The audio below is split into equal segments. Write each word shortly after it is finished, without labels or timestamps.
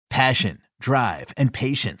Passion, drive, and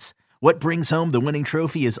patience. What brings home the winning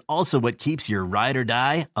trophy is also what keeps your ride or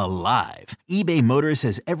die alive. eBay Motors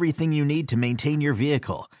has everything you need to maintain your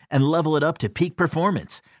vehicle and level it up to peak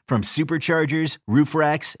performance, from superchargers, roof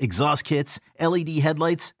racks, exhaust kits, LED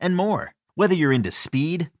headlights, and more. Whether you're into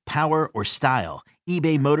speed, power, or style,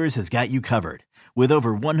 eBay Motors has got you covered. With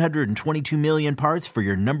over 122 million parts for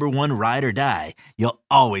your number one ride or die, you'll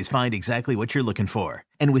always find exactly what you're looking for.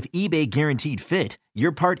 And with eBay Guaranteed Fit,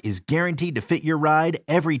 your part is guaranteed to fit your ride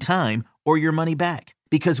every time or your money back.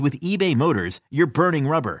 Because with eBay Motors, you're burning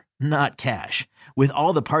rubber, not cash. With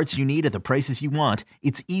all the parts you need at the prices you want,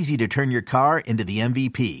 it's easy to turn your car into the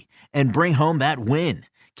MVP and bring home that win.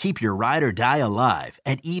 Keep your ride or die alive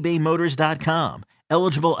at ebaymotors.com.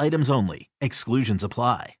 Eligible items only. Exclusions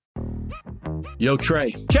apply. Yo,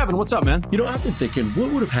 Trey. Kevin, what's up, man? You know, I've been thinking,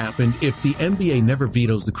 what would have happened if the NBA never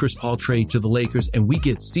vetoes the Chris Paul trade to the Lakers and we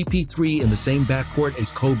get CP3 in the same backcourt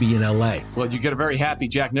as Kobe in LA? Well, you get a very happy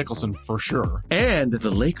Jack Nicholson for sure. And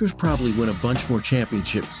the Lakers probably win a bunch more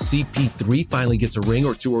championships. CP3 finally gets a ring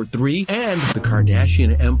or two or three, and the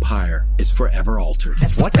Kardashian empire is forever altered.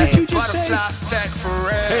 What did you just say?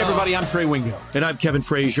 Hey, everybody, I'm Trey Wingo. And I'm Kevin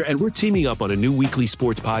Frazier, and we're teaming up on a new weekly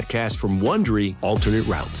sports podcast from Wondery, Alternate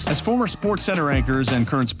Routes. As former Sports Center anchors and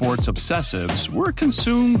current sports obsessives, we're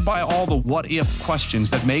consumed by all the what-if questions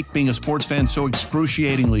that make being a sports fan so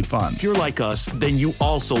excruciatingly fun. If you're like us, then you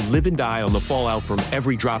also live and die on the fallout from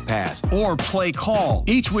every drop pass. Or play call.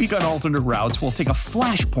 Each week on Alternate Routes, we'll take a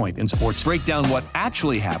flashpoint in sports, break down what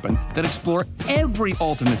actually happened, then explore every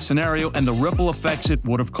alternate scenario and the ripple effects it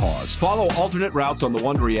would have caused. Follow Alternate Routes on the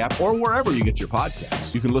Wondery app or wherever you get your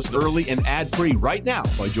podcasts. You can listen early and ad-free right now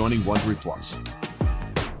by joining Wondery Plus.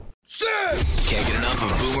 Can't get enough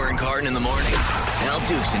of Boomer and Carton in the morning. Al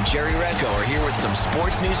Dukes and Jerry Recco are here with some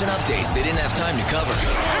sports news and updates they didn't have time to cover.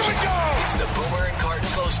 Here we go! It's the Boomer and Carton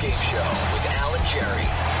postgame show with Al and Jerry.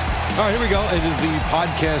 All right, here we go. It is the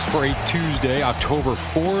podcast for a Tuesday, October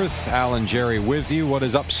 4th. Al and Jerry with you. What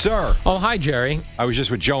is up, sir? Oh, hi, Jerry. I was just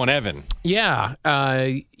with Joe and Evan. Yeah.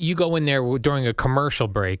 You go in there during a commercial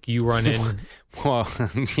break. You run in. Well,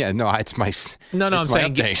 yeah, no, it's my No, it's I'm my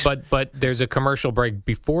saying, update. but there's a commercial break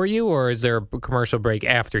before you, or is there a commercial break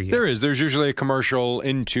after you? There is. There's usually a commercial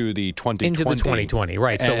into the 2020. Into the 2020,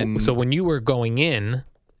 right. So when you were going in,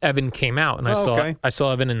 Evan came out, and I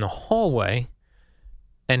saw Evan in the hallway,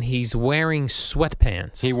 and he's wearing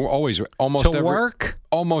sweatpants. He always, work?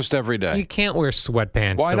 Almost every day. You can't wear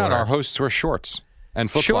sweatpants Why to not? work. Our hosts wear shorts and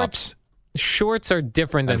flip-flops. Shorts are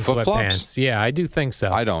different than And flip-flops? sweatpants. Yeah, I do think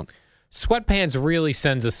so. I don't. Sweatpants really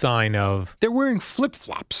sends a sign of... They're wearing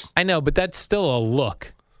flip-flops. I know, but that's still a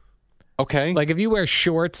look. Okay. Like if you wear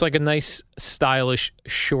shorts, like a nice stylish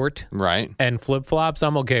short, right, and flip-flops,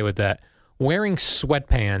 I'm okay with that. Wearing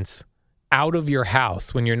sweatpants out of your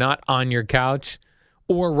house when you're not on your couch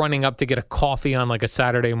or running up to get a coffee on like a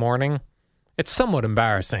Saturday morning, it's somewhat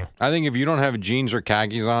embarrassing. I think if you don't have jeans or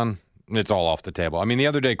khakis on, it's all off the table. I mean, the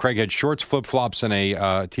other day, Craig had shorts, flip-flops, and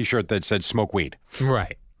a T-shirt that said smoke weed.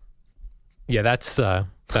 Right. Yeah, that's a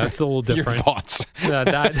little different. Your thoughts?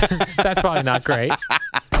 That's probably not great.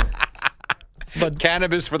 But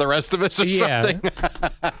cannabis for the rest of us or something?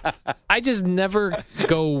 I just never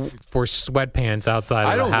go for sweatpants outside of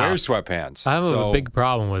the house. I don't wear sweatpants. I have a big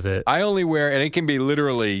problem with it. I only wear, and it can be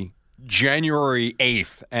literally January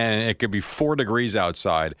 8th, and it could be 4 degrees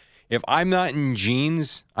outside. If I'm not in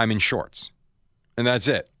jeans, I'm in shorts. And that's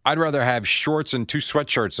it. I'd rather have shorts and 2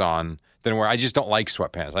 sweatshirts on than where I just don't like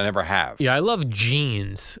sweatpants. I never have. Yeah, I love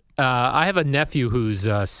jeans. I have a nephew who's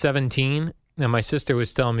 17, and my sister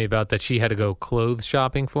was telling me about that she had to go clothes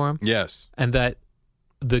shopping for him. Yes. And that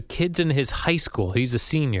the kids in his high school, he's a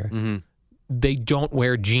senior, they don't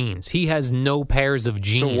wear jeans. He has no pairs of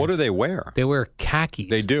jeans. So what do they wear? They wear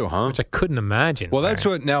khakis. They do, huh? Which I couldn't imagine. Well, that's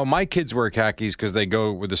what, now my kids wear khakis because they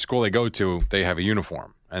go, with the school they go to, they have a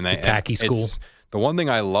uniform. And it's a khaki school. The one thing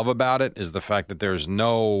I love about it is the fact that there's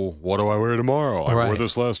no, what do I wear tomorrow? I wore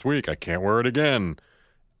this last week. I can't wear it again.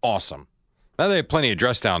 Awesome. Now they have plenty of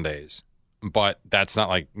dress down days, but that's not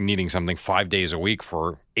like needing something 5 days a week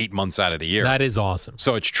for 8 months out of the year. That is awesome.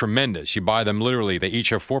 So it's tremendous. You buy them literally. They each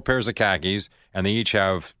have 4 pairs of khakis, and they each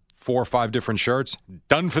have 4 or 5 different shirts.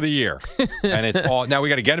 Done for the year. And it's all, now we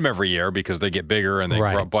got to get them every year because they get bigger and they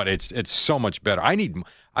grow, but it's so much better.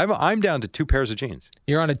 I'm down to 2 pairs of jeans.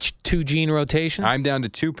 You're on a 2-jean rotation? I'm down to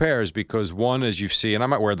 2 pairs because one, as you see, and I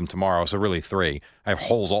might wear them tomorrow, so really 3. I have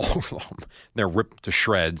holes all over them. They're ripped to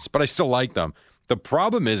shreds, but I still like them. The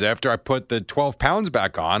problem is after I put the 12 pounds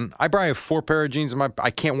back on, I probably have 4 pair of jeans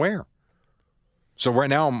I can't wear. So right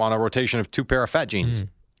now I'm on a rotation of 2 pair of fat jeans.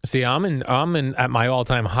 See, I'm at my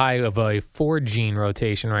all-time high of a 4-gene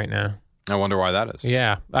rotation right now. I wonder why that is.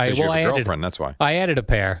 Yeah. Because you have a girlfriend, that's why. I added a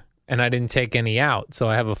pair, and I didn't take any out, so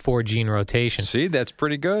I have a 4-gene rotation. See, that's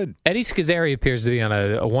pretty good. Eddie Schizzeri appears to be on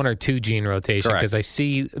a 1 or 2 gene rotation because I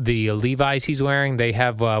see the Levi's he's wearing. They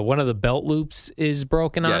have one of the belt loops is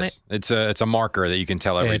broken on it. It's a marker that you can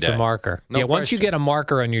tell every day. It's a marker. No once you get a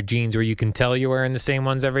marker on your jeans where you can tell you're wearing the same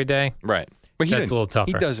ones every day. Right. But that's a little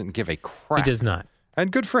tougher. He doesn't give a crap. He does not. And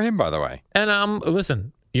good for him, by the way. And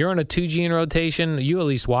listen, you're on a 2-gene rotation. You at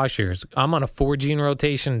least wash yours. I'm on a 4-gene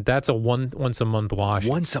rotation. That's a once a month wash.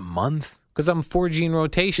 Once a month? Because I'm 4-gene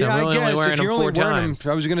rotation. Yeah, I'm really only wearing them 4 times.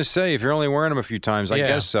 I was going to say, if you're only wearing them a few times, I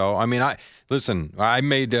guess so. I mean, I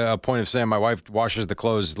made a point of saying my wife washes the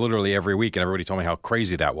clothes literally every week, and everybody told me how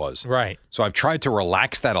crazy that was. Right. So I've tried to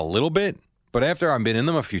relax that a little bit, but after I've been in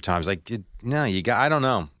them a few times, I don't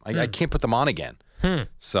know. I can't put them on again.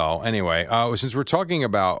 So anyway, since we're talking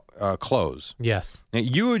about clothes. Yes. Now,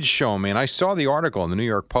 you had shown me, and I saw the article in the New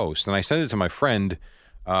York Post, and I sent it to my friend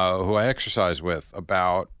who I exercise with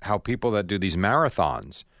about how people that do these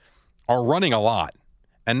marathons are running a lot.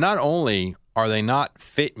 And not only are they not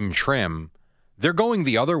fit and trim, they're going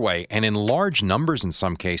the other way and in large numbers in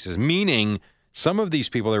some cases, meaning some of these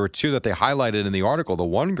people, there were 2 that they highlighted in the article. The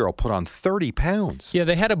one girl put on 30 pounds. Yeah,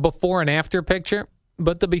 they had a before and after picture.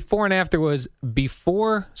 But the before and after was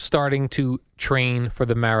before starting to train for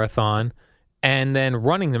the marathon and then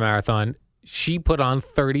running the marathon, she put on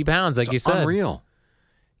 30 pounds, like you said. Unreal.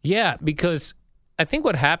 Yeah, because I think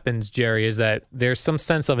what happens, Jerry, is that there's some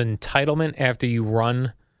sense of entitlement after you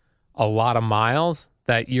run a lot of miles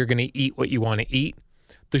that you're going to eat what you want to eat.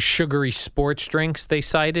 The sugary sports drinks they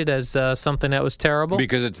cited as something that was terrible.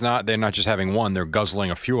 Because they're not just having one, they're guzzling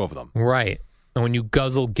a few of them. Right. And when you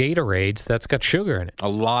guzzle Gatorades, that's got sugar in it. A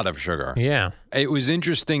lot of sugar. Yeah. It was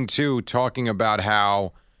interesting, too, talking about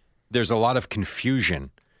how there's a lot of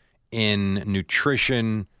confusion in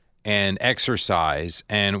nutrition and exercise.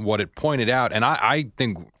 And what it pointed out, and I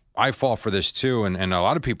think I fall for this, too, and a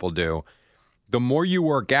lot of people do, the more you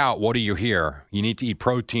work out, what do you hear? You need to eat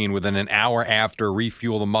protein within an hour after,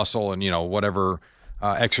 refuel the muscle and, whatever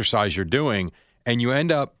exercise you're doing. And you end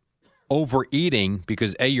up overeating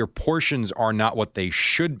because A, your portions are not what they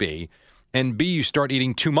should be, and B, you start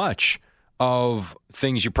eating too much of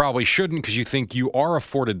things you probably shouldn't because you think you are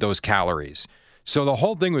afforded those calories. So the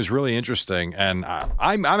whole thing was really interesting, and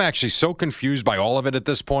I'm actually so confused by all of it at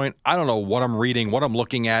this point. I don't know what I'm reading, what I'm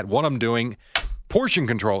looking at, what I'm doing. Portion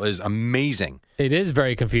control is amazing. It is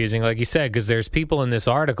very confusing, like you said, because there's people in this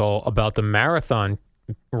article about the marathon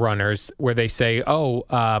runners where they say,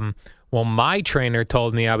 well, my trainer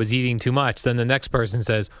told me I was eating too much. Then the next person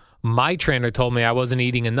says, my trainer told me I wasn't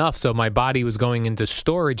eating enough, so my body was going into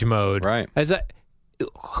storage mode. Right.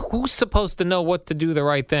 Who's supposed to know what to do the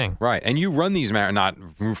right thing? Right. And you run these not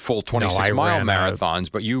full 26-mile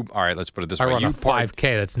marathons, but all right, let's put it this way. I run a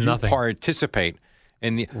 5K. That's nothing. You participate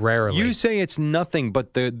in the... Rarely. You say it's nothing,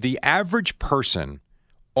 but the average person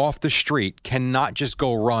off the street cannot just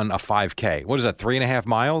go run a 5K. What is that, 3.5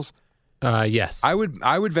 miles? Yes. I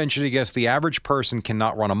would venture to guess the average person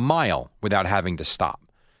cannot run a mile without having to stop.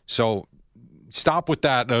 So stop with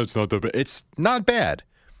that. No, it's not bad.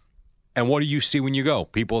 And what do you see when you go?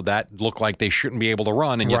 People that look like they shouldn't be able to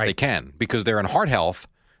run, and yet they can because they're in heart health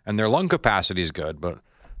and their lung capacity is good, but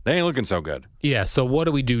they ain't looking so good. Yeah, so what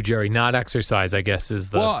do we do, Jerry? Not exercise, I guess, is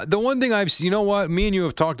the... Well, the one thing I've seen, you know what? Me and you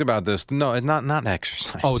have talked about this. No, it's not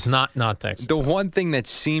exercise. Oh, it's not exercise. The one thing that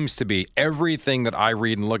seems to be everything that I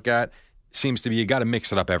read and look at seems to be you got to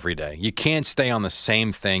mix it up every day. You can't stay on the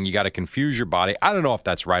same thing. You got to confuse your body. I don't know if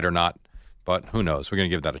that's right or not, but who knows? We're going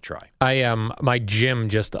to give that a try. My gym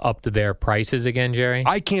just upped their prices again, Jerry.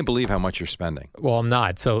 I can't believe how much you're spending. Well, I'm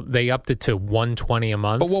not. So they upped it to $120 a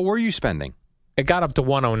month. But what were you spending? It got up to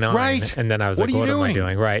 $109. Right. And then I was what am I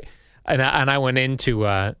doing? Right. And I went in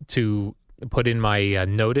to put in my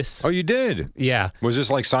notice. Oh, you did? Yeah. Was this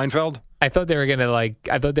like Seinfeld? I thought they were going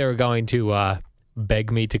to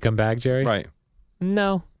beg me to come back, Jerry. Right.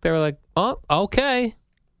 No. They were like, oh, okay.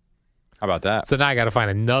 How about that? So now I got to find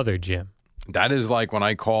another gym. That is like when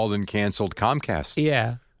I called and canceled Comcast.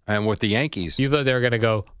 Yeah. And with the Yankees. You thought they were going to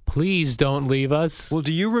go, please don't leave us. Well,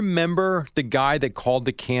 do you remember the guy that called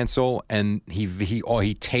to cancel and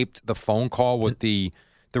he taped the phone call with the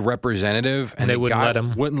representative and they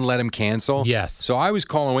the wouldn't let him cancel? Yes. So I was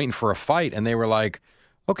calling waiting for a fight and they were like,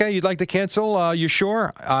 okay, you'd like to cancel? You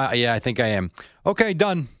sure? Yeah, I think I am. Okay,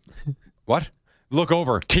 done. What? Look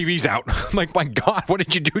over. TV's out. I'm like, my God, what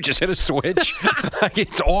did you do? Just hit a switch?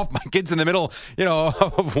 It's off. My kid's in the middle,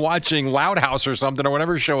 of watching Loud House or something or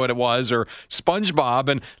whatever show it was or SpongeBob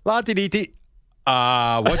and la-ti-di-ti.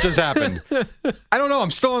 What just happened? I don't know.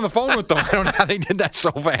 I'm still on the phone with them. I don't know how they did that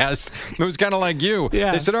so fast. It was kind of like you.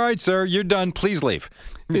 Yeah. They said, all right, sir, you're done. Please leave.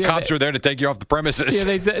 The cops were there to take you off the premises. Yeah,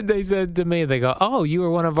 they said to me, they go, oh, you were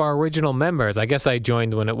one of our original members. I guess I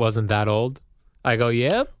joined when it wasn't that old. I go,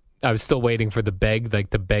 yep. I was still waiting for the beg,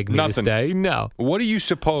 like to beg me to stay. No. What do you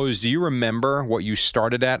suppose? Do you remember what you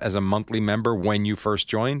started at as a monthly member when you first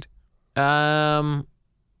joined?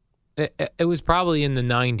 It was probably in the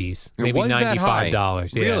 90s, maybe was that high?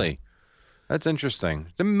 $95. Yeah. Really? That's interesting.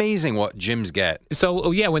 It's amazing what gyms get.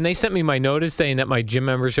 So, yeah, when they sent me my notice saying that my gym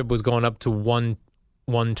membership was going up to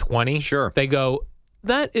 $120, Sure. They go,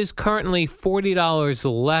 that is currently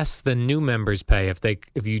 $40 less than new members pay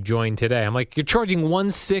if you join today. I'm like, you're charging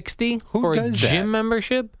 $160 for a does gym that?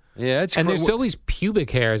 membership? Yeah, it's And there's always pubic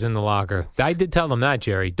hairs in the locker. I did tell them that,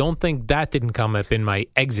 Jerry. Don't think that didn't come up in my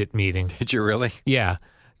exit meeting. Did you really? Yeah.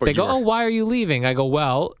 But They you go, were- oh, why are you leaving? I go,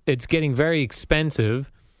 well, it's getting very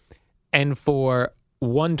expensive. And for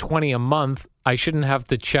 $120 a month, I shouldn't have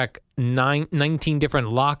to check 19 different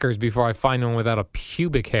lockers before I find one without a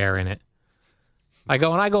pubic hair in it. I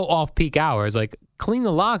go, and I go off-peak hours, like, clean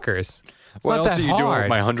the lockers. It's What not else that are you doing hard. with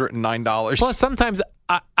my $109? Plus, sometimes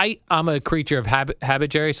I'm a creature of habit,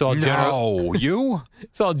 Jerry, so I'll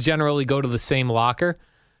generally go to the same locker.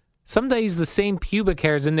 Some days the same pubic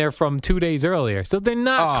hair's in there from 2 days earlier, so they're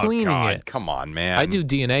not cleaning God, it. Come on, man. I do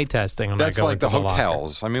DNA testing. When That's I go like into the locker.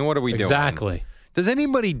 hotels. I mean, what are we doing? Exactly. Does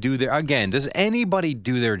anybody do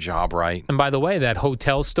their job right? And by the way, that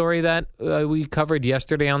hotel story that we covered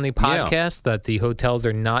yesterday on the podcast, that the hotels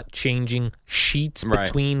are not changing sheets Right.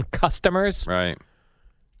 between customers. Right.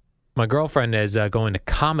 My girlfriend is going to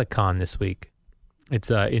Comic-Con this week.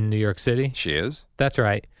 It's in New York City. She is? That's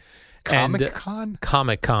right. Comic-Con?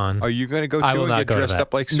 Comic-Con. Are you going to go I to will and not get go to dressed that.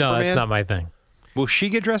 up like Superman? No, that's not my thing. Will she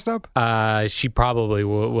get dressed up? She probably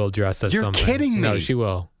will dress as You're something. kidding me. No, she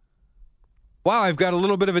will. Wow, I've got a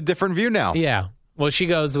little bit of a different view now. Yeah. Well, she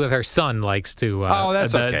goes with her son. Likes to. Oh,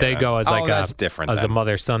 that's okay. They go as like that's different. as a then.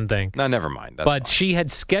 mother-son thing. No, never mind. That's But fine. she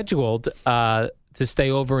had scheduled to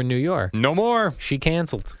stay over in New York. No more. She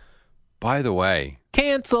canceled. By the way,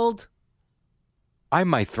 Canceled. I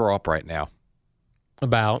might throw up right now.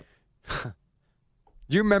 About.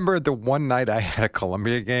 You remember the one night I had a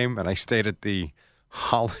Columbia game and I stayed at the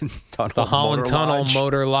Holland Tunnel The Holland Motor Tunnel Lodge?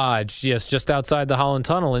 Motor Lodge. Yes, just outside the Holland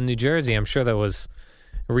Tunnel in New Jersey. I'm sure that was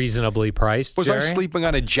reasonably priced. Was I Jerry? sleeping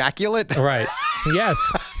on ejaculate? Right. Yes.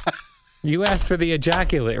 You asked for the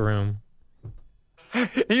ejaculate room.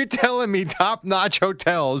 You telling me top-notch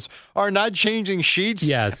hotels are not changing sheets?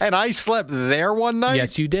 Yes. And I slept there one night?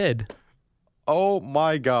 Yes, you did. Oh,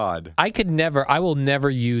 my God. I will never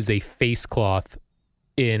use a face cloth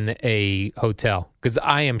in a hotel because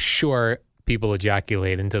I am sure people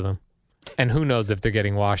ejaculate into them. And who knows if they're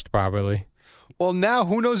getting washed properly. Well, now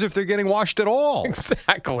who knows if they're getting washed at all?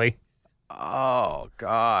 Exactly. Oh,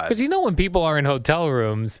 God. Because when people are in hotel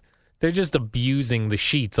rooms, they're just abusing the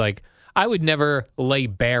sheets. Like, I would never lay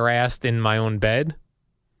bare-assed in my own bed.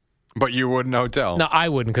 But you would in a hotel. No, I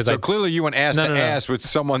wouldn't because So clearly you went ass to ass with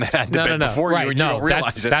someone that had the bed before right, you and you don't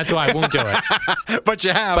realize it. That's why I won't do it. But you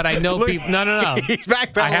have. But I know Look, people. No. He's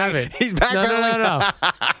backpedaling. I haven't. He's backpedaling. No.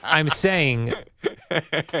 I'm saying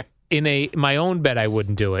in my own bed I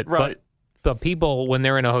wouldn't do it. Right. But people, when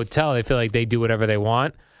they're in a hotel, they feel like they do whatever they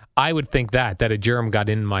want. I would think that a germ got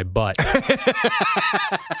in my butt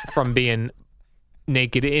from being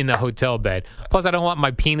naked in a hotel bed. Plus, I don't want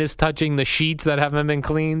my penis touching the sheets that haven't been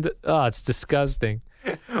cleaned. Oh, it's disgusting.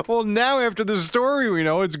 Well, now after the story, we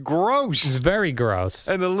know it's gross. It's very gross.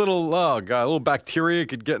 And a little bacteria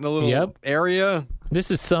could get in a little area. This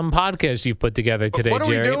is some podcast you've put together today, What are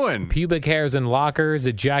we Jerry. doing? Pubic hairs in lockers,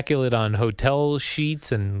 ejaculate on hotel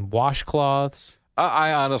sheets and washcloths.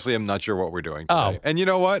 I honestly am not sure what we're doing today. Oh. And you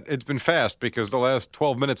know what? It's been fast because the last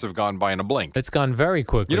 12 minutes have gone by in a blink. It's gone very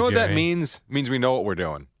quickly. You know what that Jerry. means? It means we know what we're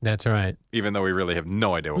doing, That's right. even though we really have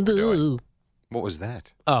no idea what we're doing. What was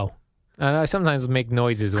that? Oh, and I sometimes make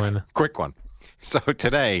noises when. Quick one. So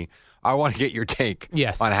today, I want to get your take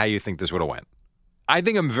Yes. on how you think this would have went. I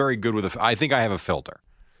think I'm very good with I think I have a filter.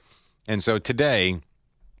 And so today,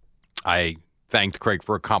 I thanked Craig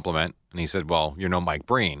for a compliment, and he said, well, you're no Mike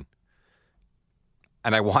Breen.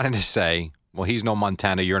 And I wanted to say, well, he's no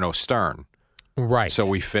Montana, you're no Stern. Right. So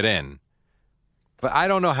we fit in. But I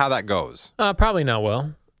don't know how that goes, probably not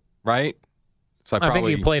well. right? So I think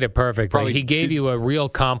you played it perfectly. probably He gave you a real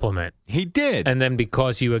compliment. He did. And then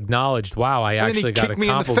because you acknowledged, wow, I then he actually got a kicked me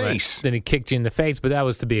in the compliment. face. Then he kicked you in the face, but that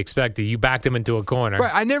was to be expected. You backed him into a corner.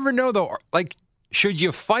 Right, I never know, though. Like, should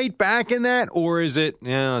you fight back in that, or is it,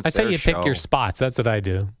 I say you pick your spots. That's what I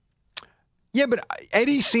do. Yeah, but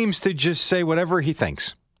Eddie seems to just say whatever he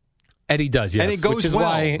thinks. Eddie does, yes. And it goes which is well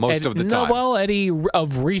why most of the time. No, well, Eddie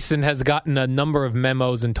of recent has gotten a number of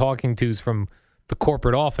memos and talking tos from the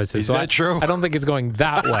corporate offices. Is that true? I don't think it's going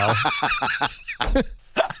that well.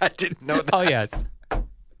 I didn't know that. Oh, yes.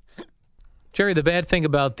 Jerry, the bad thing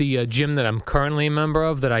about the gym that I'm currently a member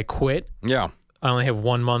of that I quit, Yeah. I only have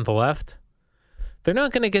 1 month left. They're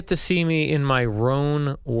not going to get to see me in my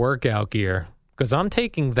Roan workout gear because I'm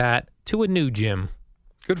taking that to a new gym.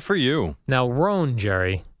 Good for you. Now, Roan,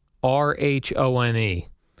 Jerry, RHONE,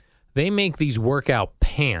 they make these workout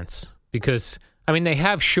pants because, I mean, they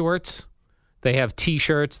have shorts, they have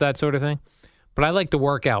T-shirts, that sort of thing. But I like the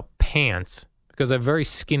workout pants because I have very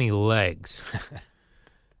skinny legs.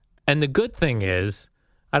 And the good thing is,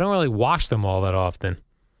 I don't really wash them all that often.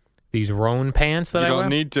 These Roan pants that You I wear. don't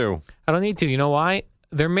need to. I don't need to. You know why?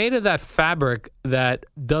 They're made of that fabric that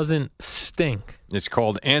doesn't stink. It's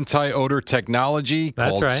called anti-odor technology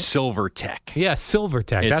That's called right. Silvertech. Yeah,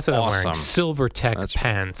 Silvertech. It's That's what I'm wearing. awesome. Silvertech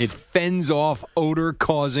pants. It fends off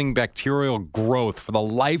odor-causing bacterial growth for the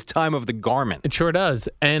lifetime of the garment. It sure does.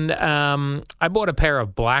 And I bought a pair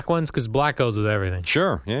of black ones because black goes with everything.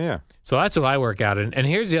 Sure, yeah. So that's what I work out in. And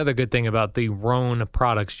here's the other good thing about the Roan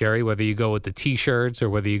products, Jerry, whether you go with the T-shirts or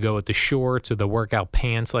whether you go with the shorts or the workout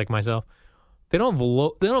pants like myself, they don't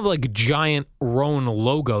have like giant Roan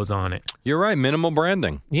logos on it. You're right, minimal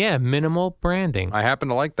branding. Yeah, minimal branding. I happen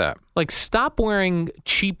to like that. Like, stop wearing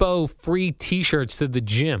cheapo free T-shirts to the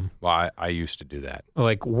gym. Well, I used to do that.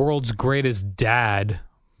 Like, world's greatest dad.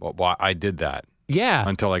 Well, I did that Yeah.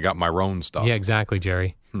 until I got my own stuff. Yeah, exactly,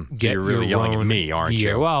 Jerry. So you're really your yelling at own me, aren't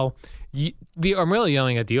gear. you? Well, I'm really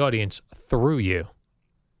yelling at the audience through you.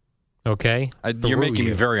 Okay? You're Through making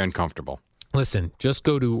me you. very uncomfortable. Listen, just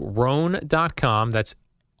go to Roan.com. That's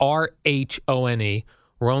RHONE.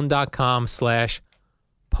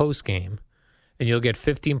 Roan.com/postgame. And you'll get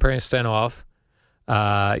 15% off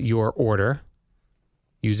your order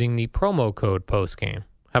using the promo code postgame.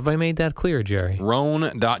 Have I made that clear, Jerry?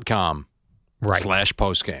 Roan.com Right.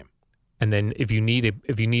 /postgame. And then if you need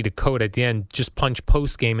a code at the end, just punch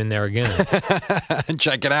postgame in there again.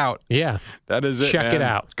 Check it out. Yeah. That is it. Check man. it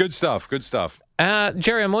out. It's good stuff. Good stuff.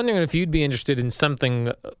 Jerry, I'm wondering if you'd be interested in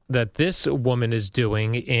something that this woman is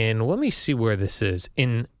doing in, let me see where this is,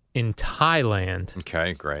 in Thailand.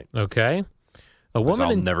 Okay, great. Okay?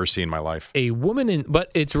 I'll never see in my life.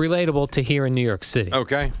 But it's relatable to here in New York City.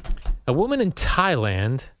 Okay. A woman in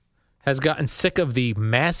Thailand has gotten sick of the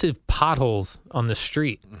massive potholes on the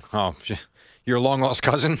street. Oh, your long lost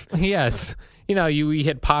cousin? Yes. You know, we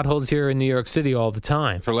hit potholes here in New York City all the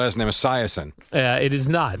time. Her last name is Siason. It is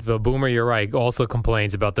not. But Boomer, you're right, also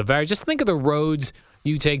complains about just think of the roads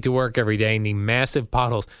you take to work every day and the massive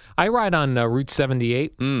potholes. I ride on Route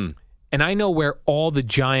 78, and I know where all the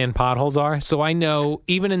giant potholes are. So I know,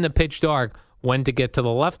 even in the pitch dark, when to get to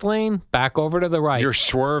the left lane, back over to the right. You're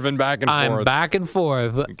swerving back and forth. I'm back and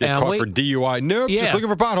forth. Get caught for DUI. Nope, Yeah. just looking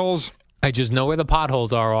for potholes. I just know where the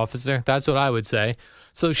potholes are, officer. That's what I would say.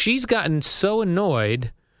 So she's gotten so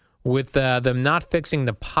annoyed with them not fixing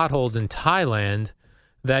the potholes in Thailand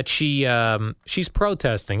that she's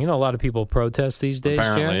protesting. You know, a lot of people protest these days,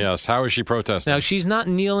 Apparently, Jerry. yes. How is she protesting? Now, she's not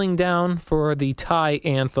kneeling down for the Thai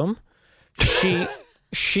anthem.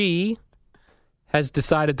 She has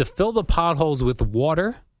decided to fill the potholes with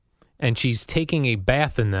water, and she's taking a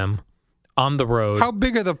bath in them on the road. How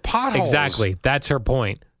big are the potholes? Exactly. That's her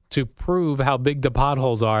point. To prove how big the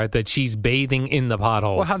potholes are, that she's bathing in the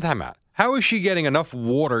potholes. Well, how is she getting enough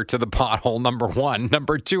water to the pothole, number one?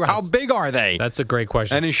 Number two, how big are they? That's a great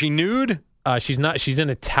question. And is she nude? She's not. She's in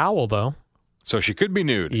a towel, though. So she could be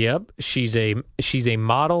nude. Yep. She's a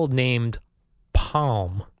model named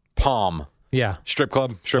Palm. Palm. Yeah. Stripper.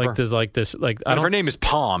 Like this. And if her name is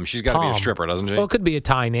Palm, she's got to be a Palm. stripper, doesn't she? Well, it could be a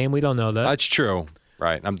Thai name. We don't know that. That's true.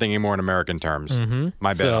 Right. I'm thinking more in American terms.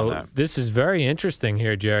 My bad on that. This is very interesting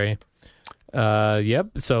here, Jerry.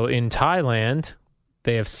 Yep. So in Thailand,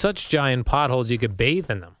 they have such giant potholes you could bathe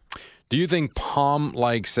in them. Do you think Palm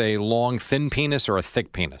likes a long, thin penis or a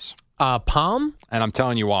thick penis? Palm? And I'm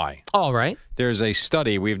telling you why. All right. There's a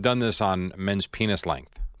study. We've done this on men's penis length.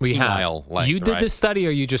 We Penile have. length, You did right? this study, or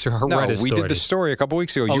you just read a story? No, we did the story a couple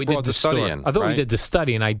weeks ago. Oh, You we brought did the study story. in. I thought right? we did the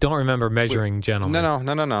study, and I don't remember measuring gentlemen.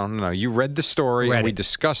 No. You read the story, Read and we it.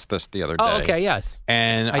 discussed this the other day. Oh, okay, yes.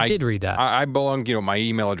 And I did read that. I belong, my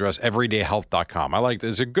email address, everydayhealth.com.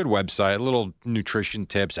 It's a good website, little nutrition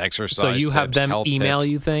tips, exercise So you have tips, them health email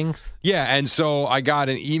tips. you things? Yeah, and so I got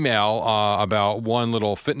an email about one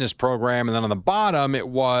little fitness program, and then on the bottom it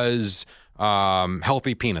was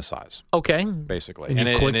healthy penis size. Okay. Basically. And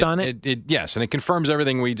you clicked on it? Yes, and it confirms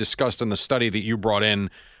everything we discussed in the study that you brought in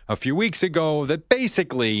a few weeks ago, that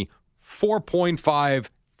basically 4.5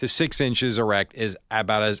 to 6 inches erect is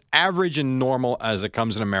about as average and normal as it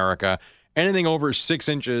comes in America. Anything over 6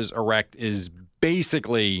 inches erect is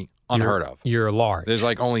basically unheard of. You're large. There's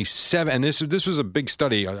like only 7, and this was a big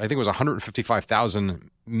study. I think it was 155,000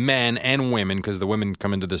 men and women, because the women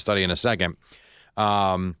come into the study in a second.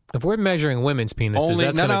 If we're measuring women's penises,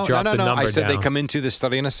 that's going to drop the number down. I said they come into the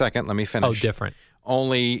study in a second. Let me finish. Oh, different.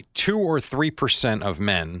 Only 2 or 3% of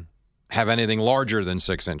men have anything larger than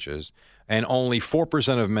 6 inches, and only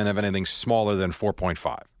 4% of men have anything smaller than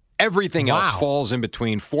 4.5. Everything else falls in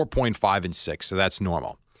between 4.5 and 6, so that's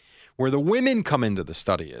normal. Where the women come into the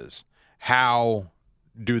study is, how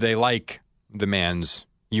do they like the man's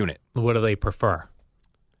unit? What do they prefer?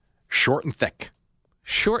 Short and thick.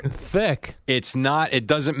 Short and thick? It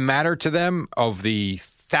doesn't matter to them. Of the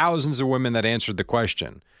thousands of women that answered the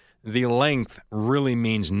question, the length really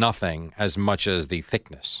means nothing as much as the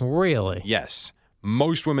thickness. Really? Yes.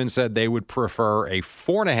 Most women said they would prefer a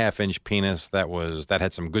 4.5-inch penis that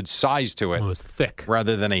had some good size to it. It was thick.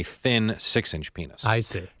 Rather than a thin 6-inch penis. I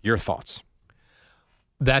see. Your thoughts?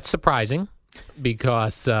 That's surprising,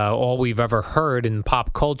 because all we've ever heard in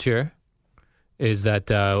pop culture is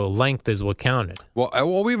that length is what counted. Well,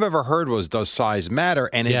 all we've ever heard was, does size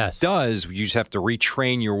matter? And it does. You just have to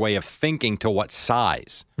retrain your way of thinking to what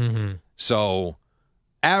size. Mm-hmm. So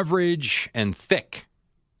average and thick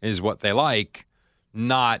is what they like,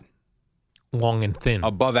 not long and thin.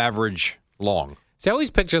 Above average long. See, I always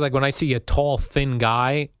picture, like, when I see a tall, thin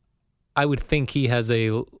guy, I would think he has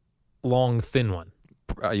a long, thin one.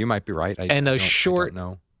 You might be right. And a short,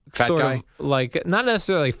 fat sort guy? of, like, not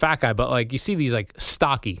necessarily fat guy, but like you see these like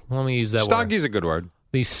stocky. Let me use that word. Stocky's a good word.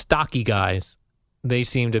 These stocky guys, they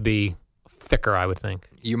seem to be thicker, I would think.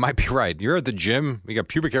 You might be right. You're at the gym. You got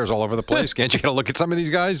pubic hairs all over the place. Can't you get a look at some of these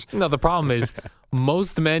guys? No, the problem is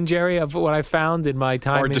most men, Jerry, of what I found in my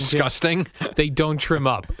time are in disgusting. Gym, they don't trim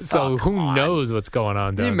up. So who knows what's going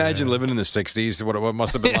on down Can you imagine there? living in the 60s? What it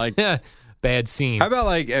must have been like? Bad scene. How about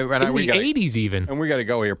like in the 80s even? And we got to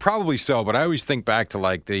go here. Probably so, but I always think back to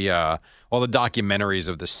like the documentaries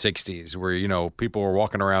of the 60s where, you know, people were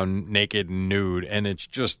walking around naked and nude, and it's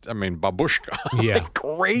just, I mean, babushka. Yeah. Like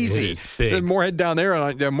crazy. It is big. There's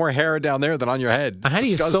more more hair down there than on your head. It's How do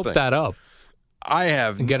you disgusting. soak that up?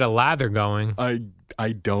 And get a lather going.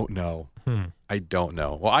 I don't know. I don't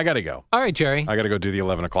know. Well, I got to go. All right, Jerry. I got to go do the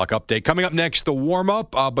 11 o'clock update. Coming up next, the warm-up.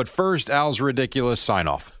 But first, Al's ridiculous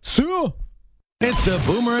sign-off. So, it's the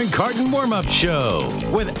Boomer and Carton warm-up show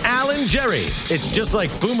with Al and Jerry. It's just like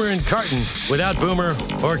Boomer and Carton without Boomer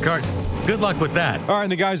or Carton. Good luck with that. All right,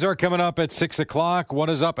 and the guys are coming up at 6 o'clock. What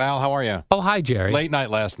is up, Al? How are you? Oh, hi, Jerry. Late night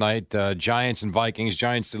last night, Giants and Vikings.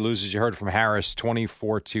 Giants to lose, as you heard from Harris,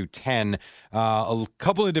 24-10. A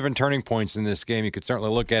couple of different turning points in this game. You could certainly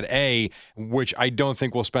look at which I don't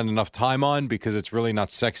think we'll spend enough time on because it's really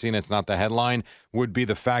not sexy and it's not the headline, would be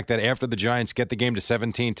the fact that after the Giants get the game to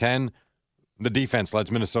 17-10, the defense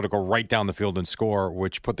lets Minnesota go right down the field and score,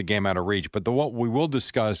 which put the game out of reach. But what we will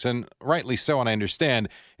discuss, and rightly so, and I understand,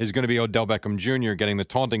 is going to be Odell Beckham Jr. getting the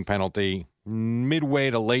taunting penalty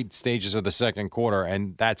midway to late stages of the second quarter,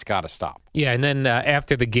 and that's got to stop. Yeah, and then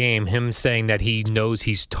after the game, him saying that he knows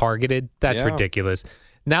he's targeted, that's ridiculous.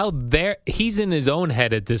 Now he's in his own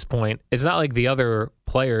head at this point. It's not like the other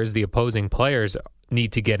players, the opposing players,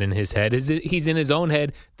 need to get in his head. He's in his own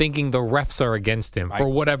head thinking the refs are against him for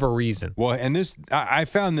whatever reason. Well, and I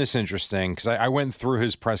found this interesting because I went through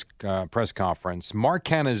his press conference. Mark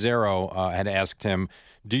Cannizzaro had asked him,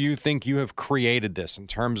 do you think you have created this in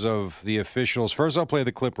terms of the officials? First, I'll play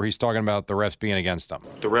the clip where he's talking about the refs being against them.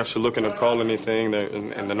 The refs are looking to call anything,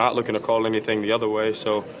 and they're not looking to call anything the other way,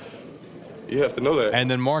 so you have to know that.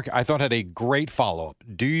 And then Mark, I thought, had a great follow-up.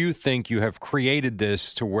 Do you think you have created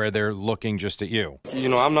this to where they're looking just at you? You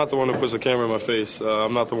know, I'm not the one who puts a camera in my face.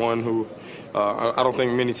 I'm not the one who, I don't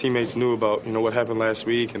think many teammates knew about, what happened last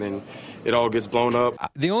week, and then it all gets blown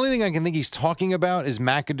up. The only thing I can think he's talking about is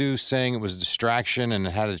McAdoo saying it was a distraction and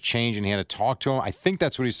it had to change and he had to talk to him. I think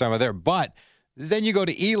that's what he's talking about there. But then you go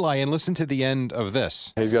to Eli and listen to the end of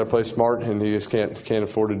this. He's got to play smart, and he just can't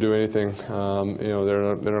afford to do anything.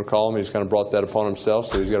 They're going to call him. He's kind of brought that upon himself,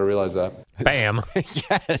 so he's got to realize that. Bam.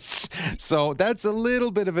 Yes. So that's a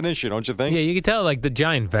little bit of an issue, don't you think? Yeah, you can tell like the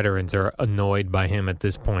Giant veterans are annoyed by him at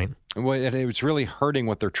this point. Well, it's really hurting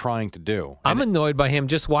what they're trying to do. I'm annoyed by him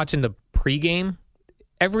just watching the pregame.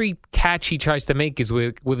 Every catch he tries to make is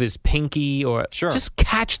with his pinky, or just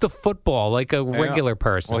catch the football like a regular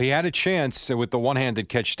person. Well, he had a chance with the one-handed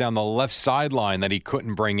catch down the left sideline that he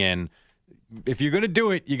couldn't bring in. if you're going to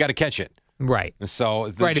do it, you got to catch it. Right. So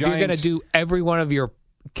If you're going to do every one of your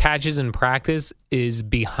catches in practice is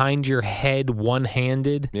behind your head,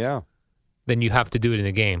 one-handed, then you have to do it in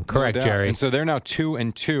a game. Correct, no doubt. Jerry. And so they're now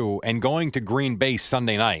 2-2 and going to Green Bay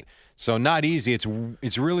Sunday night. So not easy.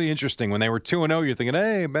 It's really interesting. When they were 2-0, you're thinking,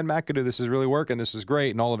 hey, Ben McAdoo, this is really working. This is great.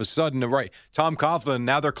 And all of a sudden, right, Tom Coughlin,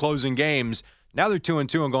 now they're closing games. Now they're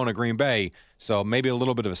 2-2 and going to Green Bay. So maybe a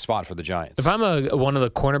little bit of a spot for the Giants. If I'm one of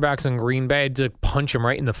the cornerbacks in Green Bay, I'd punch him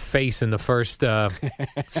right in the face in the first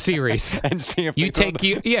series. And see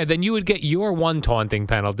if then you would get your one taunting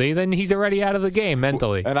penalty. Then he's already out of the game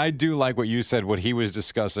mentally. And I do like what you said, what he was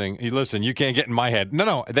discussing. Listen, you can't get in my head.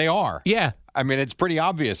 No, they are. Yeah. I mean, it's pretty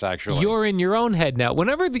obvious, actually. You're in your own head now.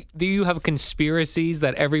 Whenever you have conspiracies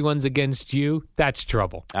that everyone's against you, that's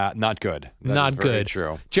trouble. Not good. Not good.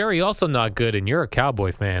 True. Jerry, also not good, and you're a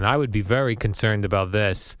Cowboy fan. I would be very concerned about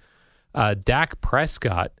this. Dak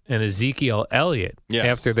Prescott and Ezekiel Elliott,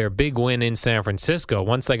 after their big win in San Francisco,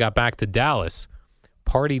 once they got back to Dallas,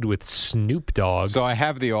 partied with Snoop Dogg. So I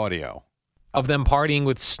have the audio. Of them partying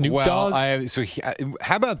with Snoop Dogg?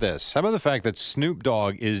 How about this? How about the fact that Snoop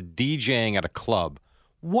Dogg is DJing at a club?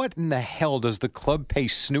 What in the hell does the club pay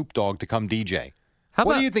Snoop Dogg to come DJ?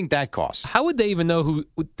 What do you think that costs? How would they even know who?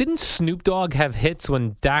 Didn't Snoop Dogg have hits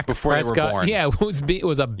when Dak Prescott? They were born. Yeah, it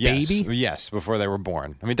was a baby. Yes, before they were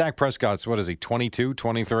born. I mean, Dak Prescott's, what is he, 22,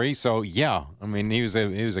 23? So, yeah, I mean, he was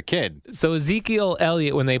a kid. So Ezekiel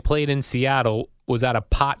Elliott, when they played in Seattle, was at a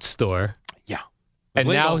pot store. Yeah. And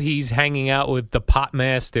now he's hanging out with the pot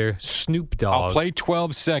master, Snoop Dogg. I'll play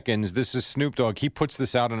 12 seconds. This is Snoop Dogg. He puts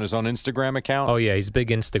this out on his own Instagram account. Oh, yeah, he's a big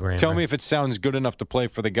Instagram. Tell me if it sounds good enough to play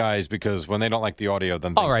for the guys, because when they don't like the audio,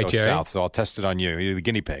 then things go Jerry. south. So I'll test it on you. You're the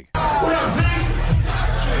guinea pig. What up, Zach?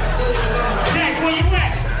 Zach, where you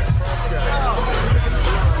at?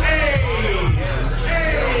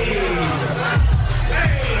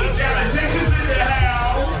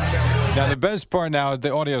 Now, the best part now,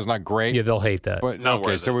 the audio is not great. Yeah, they'll hate that. But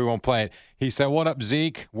okay, so we won't play it. He said, "What up,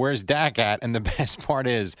 Zeke? Where's Dak at?" And the best part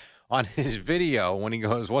is, on his video, when he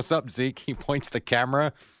goes, "What's up, Zeke?" he points the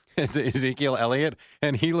camera to Ezekiel Elliott,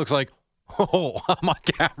 and he looks like, "Oh, I'm on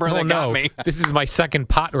camera. They got me." This is my second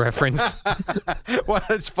pot reference. Well,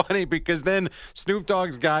 it's funny because then Snoop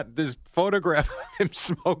Dogg's got this photograph of him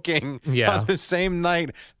smoking on the same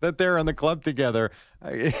night that they're in the club together.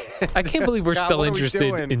 I can't believe we're still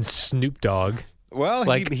interested in Snoop Dogg. Well,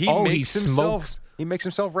 like, he makes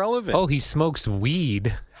himself relevant. Oh, he smokes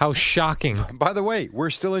weed. How shocking. By the way, we're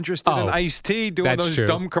still interested in Ice-T doing those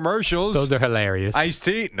dumb commercials. Those are hilarious.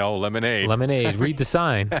 Ice-T? No, lemonade. Lemonade. Read the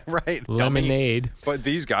sign. Right. Lemonade. Dummy. But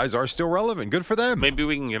these guys are still relevant. Good for them. Maybe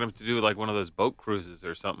we can get them to do like one of those boat cruises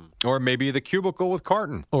or something. Or maybe the cubicle with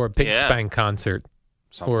Carton. Or a pig spank concert.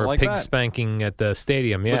 Something or like pig that. spanking at the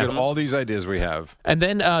stadium. Yeah. Look at all these ideas we have. And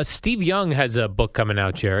then Steve Young has a book coming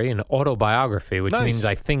out, Jerry, an autobiography, which means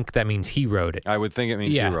I think that means he wrote it. I would think it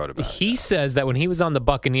means he wrote about it. He says that when he was on the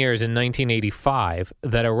Buccaneers in 1985,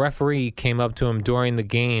 that a referee came up to him during the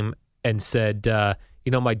game and said,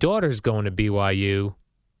 my daughter's going to BYU.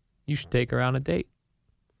 You should take her on a date.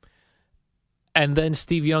 And then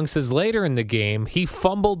Steve Young says later in the game, he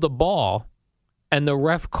fumbled the ball. And the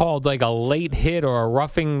ref called like a late hit or a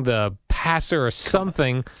roughing the passer or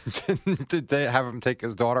something. Did they have him take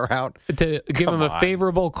his daughter out? To give him a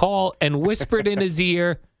favorable call and whispered in his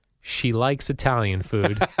ear, she likes Italian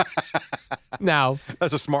food. Now,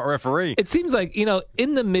 that's a smart referee. It seems like, in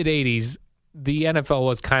the mid-'80s, the NFL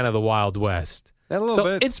was kind of the Wild West. A little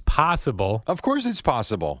bit. It's possible. Of course it's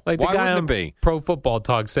possible. Like why the guy wouldn't on it be? Pro Football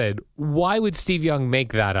Talk said, why would Steve Young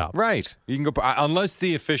make that up? Right. You can go unless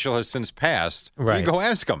the official has since passed. Right. You can go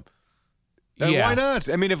ask him. Why not?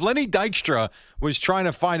 I mean, if Lenny Dykstra was trying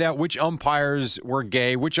to find out which umpires were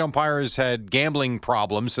gay, which umpires had gambling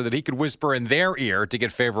problems so that he could whisper in their ear to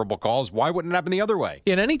get favorable calls, why wouldn't it happen the other way?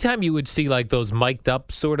 Yeah, and anytime you would see like those mic'd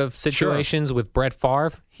up sort of situations with Brett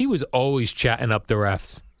Favre, he was always chatting up the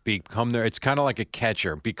refs. It's kind of like a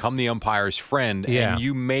catcher. Become the umpire's friend, and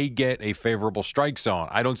you may get a favorable strike zone.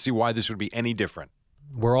 I don't see why this would be any different.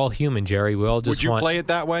 We're all human, Jerry. We all just Would you play it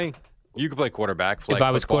that way? You could play quarterback, flag If I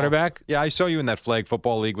was football. quarterback? Yeah, I saw you in that flag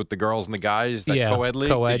football league with the girls and the guys, that Yeah, co-ed league.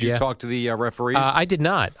 co-ed, Did you yeah. talk to the referees? I did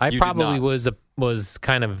not. I You did probably not. was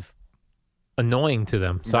kind of annoying to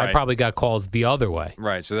them, so Right. I probably got calls the other way.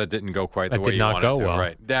 Right, so that didn't go quite the That way did you not wanted go to. well.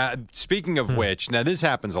 Right. Speaking of which, now this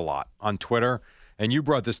happens a lot on Twitter, and you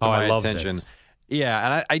brought this to my I love attention. this.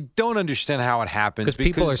 Yeah, and I don't understand how it happens Because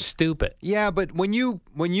people are stupid. Yeah, but when you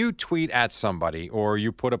tweet at somebody or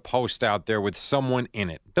you put a post out there with someone in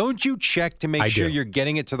it, don't you check to make sure do. you're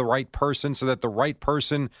getting it to the right person so that the right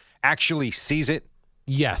person actually sees it?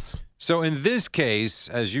 Yes. So in this case,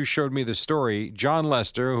 as you showed me the story, John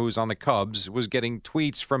Lester, who's on the Cubs, was getting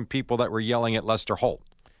tweets from people that were yelling at Lester Holt.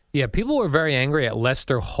 Yeah, people were very angry at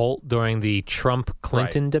Lester Holt during the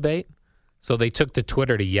Trump-Clinton debate. So they took to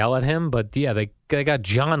Twitter to yell at him, but yeah, they got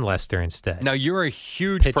John Lester instead. Now you're a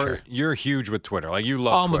huge you're huge with Twitter. Like you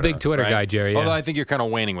love I'm Twitter, a big Twitter guy, Jerry. Yeah. Although I think you're kind of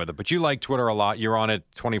waning with it, but you like Twitter a lot. You're on it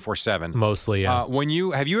 24/7. Mostly, yeah.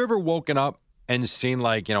 Have you ever woken up and seen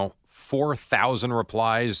 4,000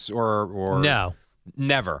 replies or No.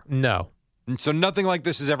 Never. No. And so nothing like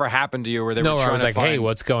this has ever happened to you where they were trying I was to like, find... hey,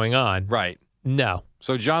 what's going on? Right. No.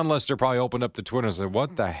 So John Lester probably opened up the Twitter and said,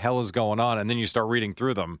 what the hell is going on? And then you start reading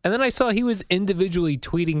through them. And then I saw he was individually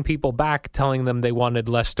tweeting people back, telling them they wanted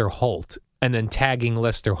Lester Holt, and then tagging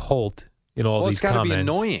Lester Holt in all these comments. Well, it's got to be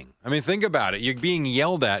annoying. I mean, think about it. You're being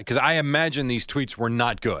yelled at, because I imagine these tweets were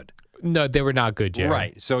not good. No, they were not good, Jerry.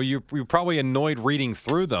 Right. So you're probably annoyed reading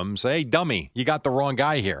through them. Say, hey, dummy, you got the wrong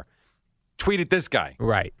guy here. Tweet at this guy.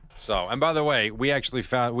 Right. So, and by the way, we had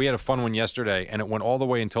a fun one yesterday, and it went all the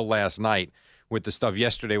way until last night with the stuff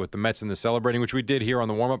yesterday with the Mets and the celebrating, which we did here on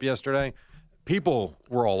the warm-up yesterday. People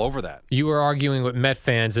were all over that. You were arguing with Met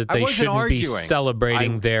fans that they shouldn't be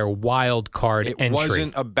celebrating their wild card entry. It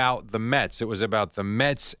wasn't about the Mets. It was about the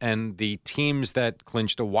Mets and the teams that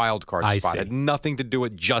clinched a wild card spot. It had nothing to do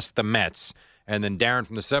with just the Mets. And then Darren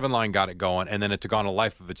from the 7 line got it going, and then it took on a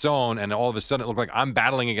life of its own, and all of a sudden it looked like I'm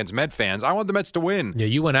battling against Met fans. I want the Mets to win. Yeah,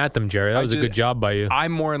 you went at them, Jerry. That was a good job by you.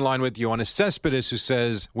 I'm more in line with you on a Cespedes who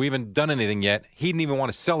says we haven't done anything yet. He didn't even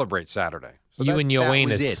want to celebrate Saturday. So you and Yoenis.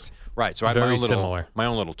 That was it. Right, so I had my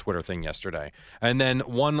own little Twitter thing yesterday. And then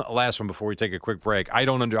one last one before we take a quick break. I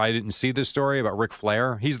didn't see this story about Ric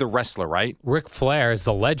Flair. He's the wrestler, right? Ric Flair is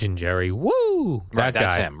the legend, Jerry. Woo! Right,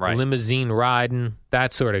 that's him, right. Limousine riding,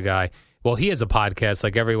 that sort of guy. Well, he has a podcast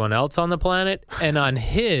like everyone else on the planet, and on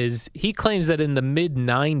his, he claims that in the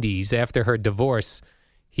mid-'90s, after her divorce,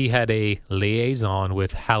 he had a liaison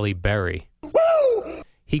with Halle Berry. Woo!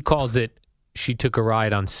 He calls it, she took a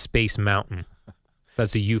ride on Space Mountain.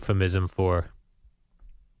 That's a euphemism for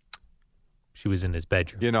she was in his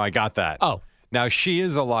bedroom. I got that. Oh. Now, she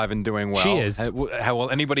is alive and doing well. She is. How will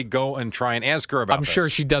anybody go and try and ask her about I'm sure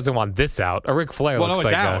she doesn't want this out. A Ric Flair looks it's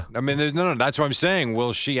like out. I mean, there's no. That's what I'm saying.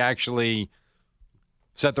 Will she actually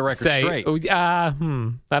set the record straight? I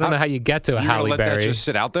don't know how you get to a Halle let Berry. That just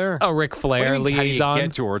sit out there? A Ric Flair liaison. How do you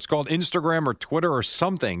get to her? It's called Instagram or Twitter or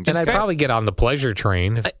something. And I'd probably get on the pleasure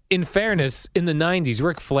train. In fairness, in the 90s,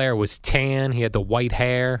 Ric Flair was tan. He had the white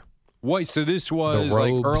hair. What? So this was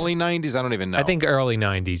like early 90s? I don't even know. I think early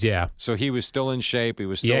 90s, yeah. So he was still in shape. He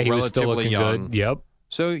was still relatively was still looking young. Good. Yep.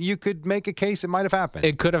 So you could make a case it might have happened.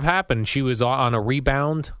 It could have happened. She was on a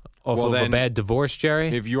rebound off of a bad divorce, Jerry.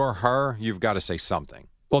 If you're her, you've got to say something.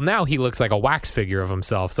 Well, now he looks like a wax figure of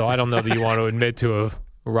himself, so I don't know that you want to admit to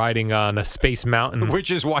riding on a Space Mountain.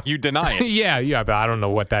 Which is why you deny it. yeah, but I don't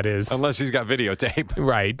know what that is. Unless he's got videotape.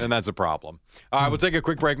 Right. And that's a problem. All right, we'll take a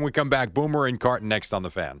quick break. When we come back, Boomer and Carton next on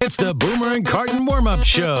The Fan. It's the Boomer and Carton warm-up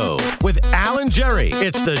show with Al and Jerry.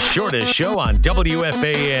 It's the shortest show on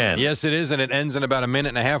WFAN. Yes, it is, and it ends in about a minute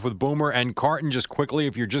and a half with Boomer and Carton. Just quickly,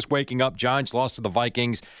 if you're just waking up, Giants lost to the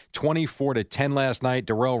Vikings 24-10 last night.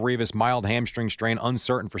 Darrelle Revis, mild hamstring strain,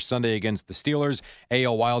 uncertain for Sunday against the Steelers.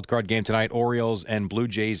 AL wildcard game tonight, Orioles and Blue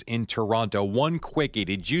Jays in Toronto. One quickie.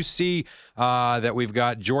 Did you see that we've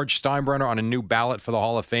got George Steinbrenner on a new ballot for the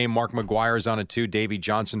Hall of Fame? Mark McGuire's on it too. Davey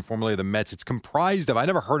Johnson, formerly of the Mets. It's comprised of, I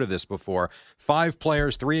never heard of this before, 5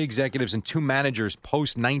 players, 3 executives, and 2 managers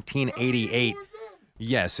post-1988.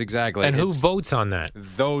 Yes, exactly. And who votes on that?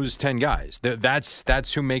 Those 10 guys.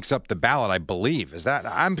 That's who makes up the ballot, I believe. Is that?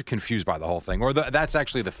 I'm confused by the whole thing. Or that's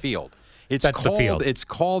actually the field. That's the field. It's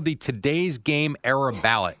called the Today's Game Era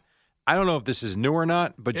Ballot. I don't know if this is new or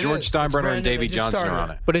not, but George Steinbrenner and Davey Johnson are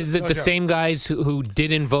on it. But is it the same guys who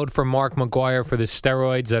didn't vote for Mark McGuire for the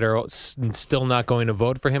steroids that are still not going to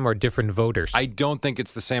vote for him, or different voters? I don't think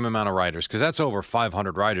it's the same amount of writers, because that's over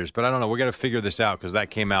 500 writers. But I don't know. We got to figure this out, because that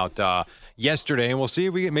came out yesterday, and we'll see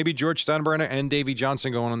if we get maybe George Steinbrenner and Davey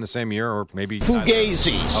Johnson going in the same year, or maybe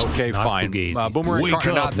Fugazis. Okay, not fine. Fugazis. Wake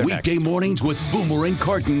up weekday mornings with Boomer and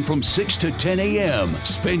Carton from 6 to 10 a.m.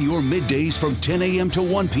 Spend your middays from 10 a.m. to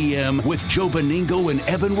 1 p.m. with Joe Beningo and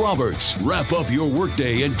Evan Roberts. Wrap up your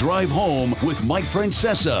workday and drive home with Mike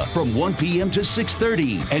Francesa from 1 p.m. to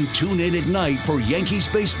 6:30. And tune in at night for Yankees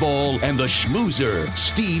baseball and the schmoozer,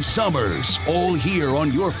 Steve Summers. All here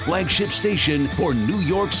on your flagship station for New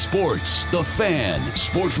York sports. The Fan,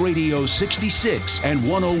 Sports Radio 66 and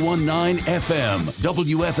 101.9 FM,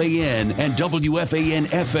 WFAN and WFAN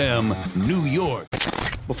FM, New York.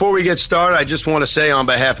 Before we get started, I just want to say on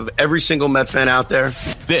behalf of every single Met fan out there,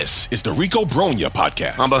 this is the Rico Bronya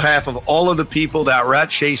Podcast. On behalf of all of the people that were at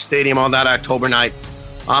Chase Stadium on that October night,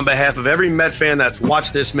 on behalf of every Met fan that's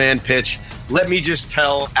watched this man pitch, let me just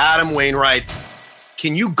tell Adam Wainwright,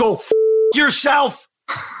 can you go yourself?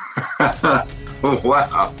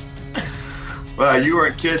 Wow. Wow, you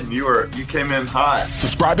weren't kidding. You came in hot.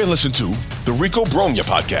 Subscribe and listen to the Rico Bronya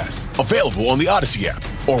Podcast, available on the Odyssey app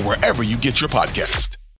or wherever you get your podcast.